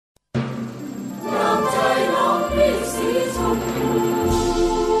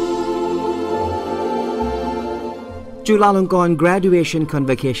Chulalongkorn Graduation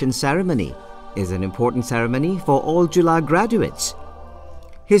Convocation Ceremony is an important ceremony for all Chula graduates.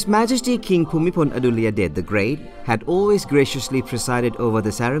 His Majesty King Bhumibol Adulyadej the Great had always graciously presided over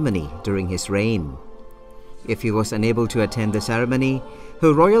the ceremony during his reign. If he was unable to attend the ceremony,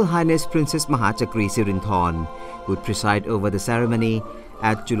 Her Royal Highness Princess Mahachakri Sirinthorn would preside over the ceremony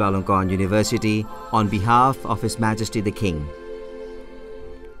at Chulalongkorn University on behalf of His Majesty the King.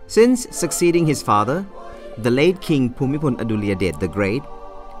 Since succeeding his father, the late King Bhumibol Adulyadej the Great,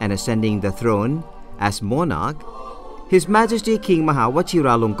 and ascending the throne as monarch, His Majesty King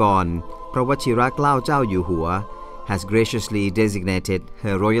Mahawachiralongkorn Prawachiraklao Chao Yuhua has graciously designated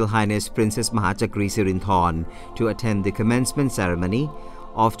Her Royal Highness Princess Mahachakri Sirinthorn to attend the commencement ceremony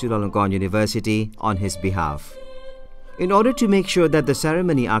of Chulalongkorn University on his behalf. In order to make sure that the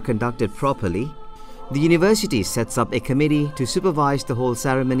ceremony are conducted properly, the university sets up a committee to supervise the whole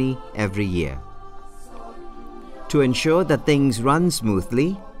ceremony every year. To ensure that things run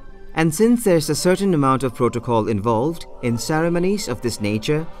smoothly, and since there's a certain amount of protocol involved in ceremonies of this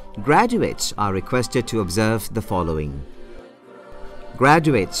nature, graduates are requested to observe the following.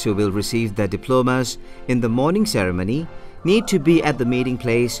 Graduates who will receive their diplomas in the morning ceremony need to be at the meeting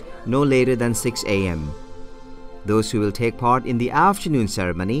place no later than 6 a.m. Those who will take part in the afternoon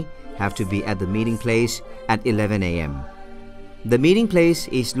ceremony have to be at the meeting place at 11 a.m. The meeting place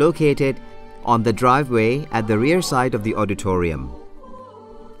is located on the driveway at the rear side of the auditorium.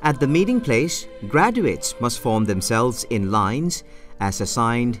 At the meeting place, graduates must form themselves in lines as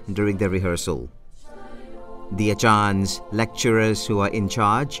assigned during the rehearsal. The Achans, lecturers who are in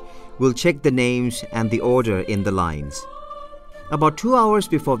charge, will check the names and the order in the lines. About 2 hours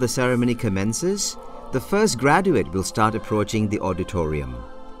before the ceremony commences, the first graduate will start approaching the auditorium.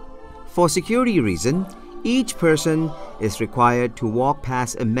 For security reason, each person is required to walk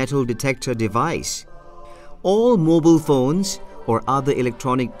past a metal detector device. All mobile phones or other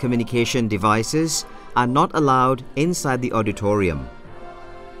electronic communication devices are not allowed inside the auditorium.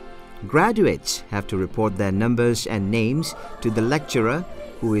 Graduates have to report their numbers and names to the lecturer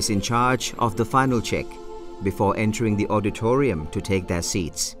who is in charge of the final check before entering the auditorium to take their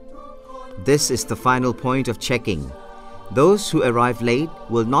seats. This is the final point of checking. Those who arrive late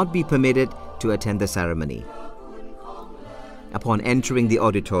will not be permitted to attend the ceremony. Upon entering the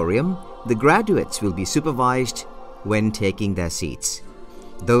auditorium, the graduates will be supervised when taking their seats.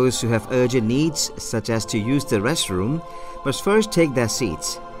 Those who have urgent needs, such as to use the restroom, must first take their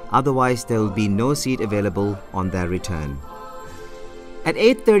seats, otherwise there will be no seat available on their return. At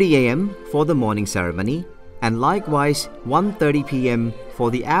 8:30 a.m. for the morning ceremony, and likewise 1:30 p.m. for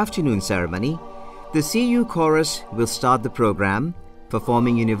the afternoon ceremony, the CU chorus will start the program,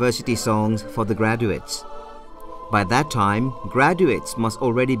 performing university songs for the graduates. By that time, graduates must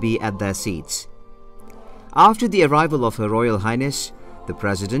already be at their seats. After the arrival of Her Royal Highness, the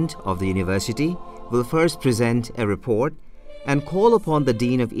President of the University will first present a report and call upon the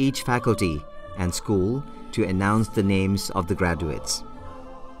Dean of each faculty and school to announce the names of the graduates.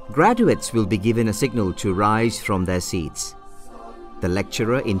 Graduates will be given a signal to rise from their seats. The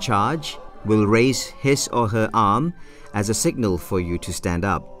lecturer in charge will raise his or her arm as a signal for you to stand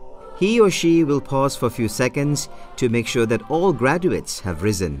up. He or she will pause for a few seconds to make sure that all graduates have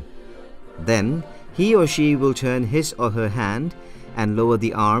risen. Then, he or she will turn his or her hand and lower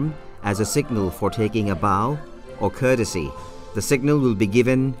the arm as a signal for taking a bow or courtesy. The signal will be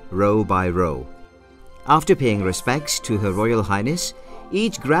given row by row. After paying respects to Her Royal Highness,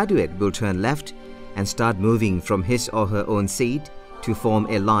 each graduate will turn left and start moving from his or her own seat to form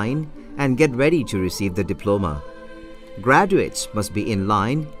a line and get ready to receive the diploma. Graduates must be in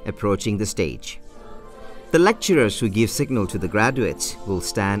line approaching the stage. The lecturers who give signal to the graduates will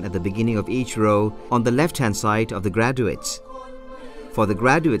stand at the beginning of each row on the left-hand side of the graduates. For the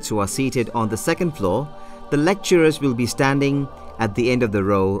graduates who are seated on the second floor, the lecturers will be standing at the end of the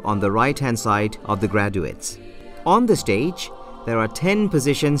row on the right-hand side of the graduates. On the stage, there are 10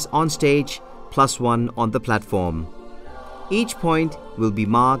 positions on stage plus 1 on the platform. Each point will be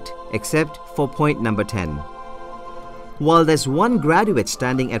marked except for point number 10. While there's one graduate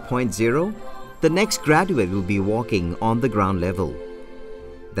standing at point 0, the next graduate will be walking on the ground level.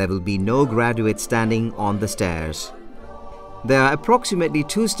 There will be no graduate standing on the stairs. There are approximately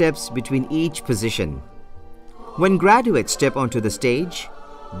 2 steps between each position. When graduates step onto the stage,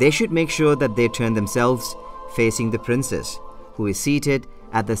 they should make sure that they turn themselves facing the princess, who is seated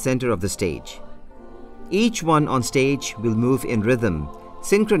at the center of the stage. Each one on stage will move in rhythm,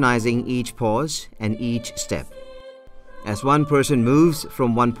 synchronizing each pause and each step. As one person moves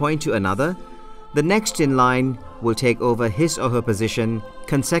from one point to another, the next in line will take over his or her position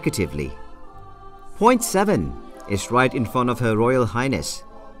consecutively. Point 7 is right in front of Her Royal Highness.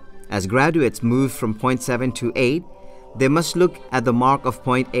 As graduates move from point 7 to 8, they must look at the mark of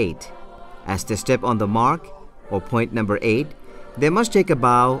point 8. As they step on the mark, or point number 8, they must take a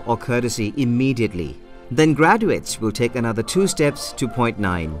bow or courtesy immediately. Then graduates will take another 2 steps to point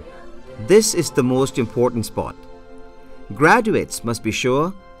 9. This is the most important spot. Graduates must be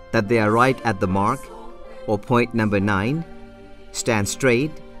sure that they are right at the mark, or point number 9, stand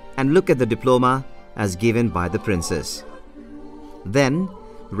straight and look at the diploma as given by the princess. Then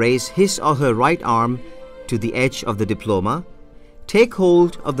raise his or her right arm to the edge of the diploma, take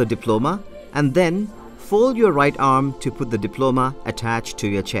hold of the diploma, and then fold your right arm to put the diploma attached to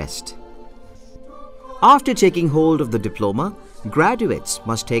your chest. After taking hold of the diploma, graduates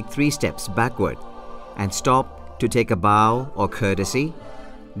must take 3 steps backward and stop to take a bow or courtesy.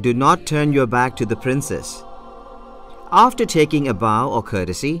 Do not turn your back to the princess. After taking a bow or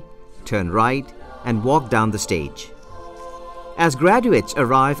courtesy, turn right and walk down the stage. As graduates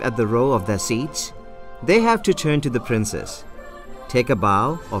arrive at the row of their seats, they have to turn to the princess, take a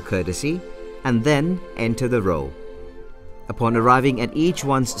bow or courtesy, and then enter the row. Upon arriving at each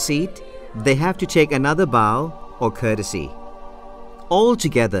one's seat, they have to take another bow or courtesy.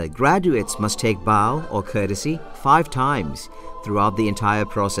 Altogether, graduates must take bow or courtesy 5 times throughout the entire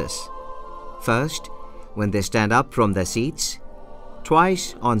process. First, when they stand up from their seats,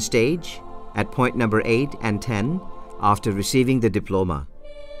 twice on stage at point number 8 and 10 after receiving the diploma.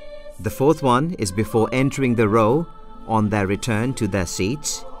 The 4th one is before entering the row on their return to their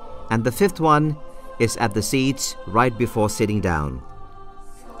seats, and the 5th one is at the seats right before sitting down.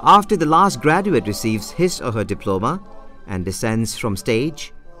 After the last graduate receives his or her diploma and descends from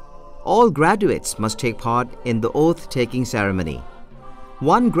stage, all graduates must take part in the oath-taking ceremony.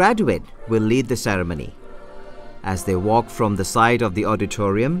 One graduate will lead the ceremony. As they walk from the side of the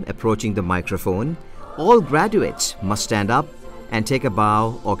auditorium approaching the microphone, all graduates must stand up and take a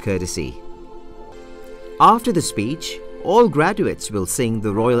bow or courtesy. After the speech, all graduates will sing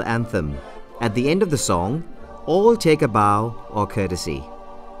the royal anthem. At the end of the song, all take a bow or courtesy.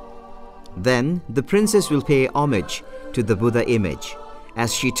 Then the princess will pay homage to the Buddha image.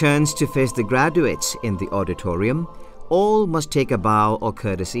 As she turns to face the graduates in the auditorium, all must take a bow or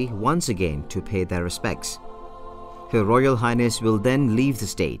courtesy once again to pay their respects. Her Royal Highness will then leave the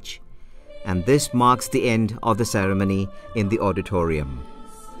stage, and this marks the end of the ceremony in the auditorium.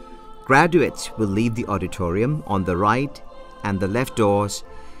 Graduates will leave the auditorium on the right and the left doors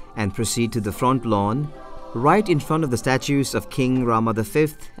and proceed to the front lawn, right in front of the statues of King Rama V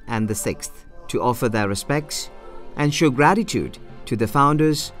and the 6th, to offer their respects and show gratitude to the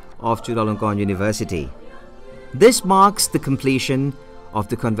founders of Chulalongkorn University. This marks the completion of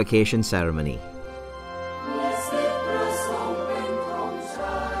the convocation ceremony.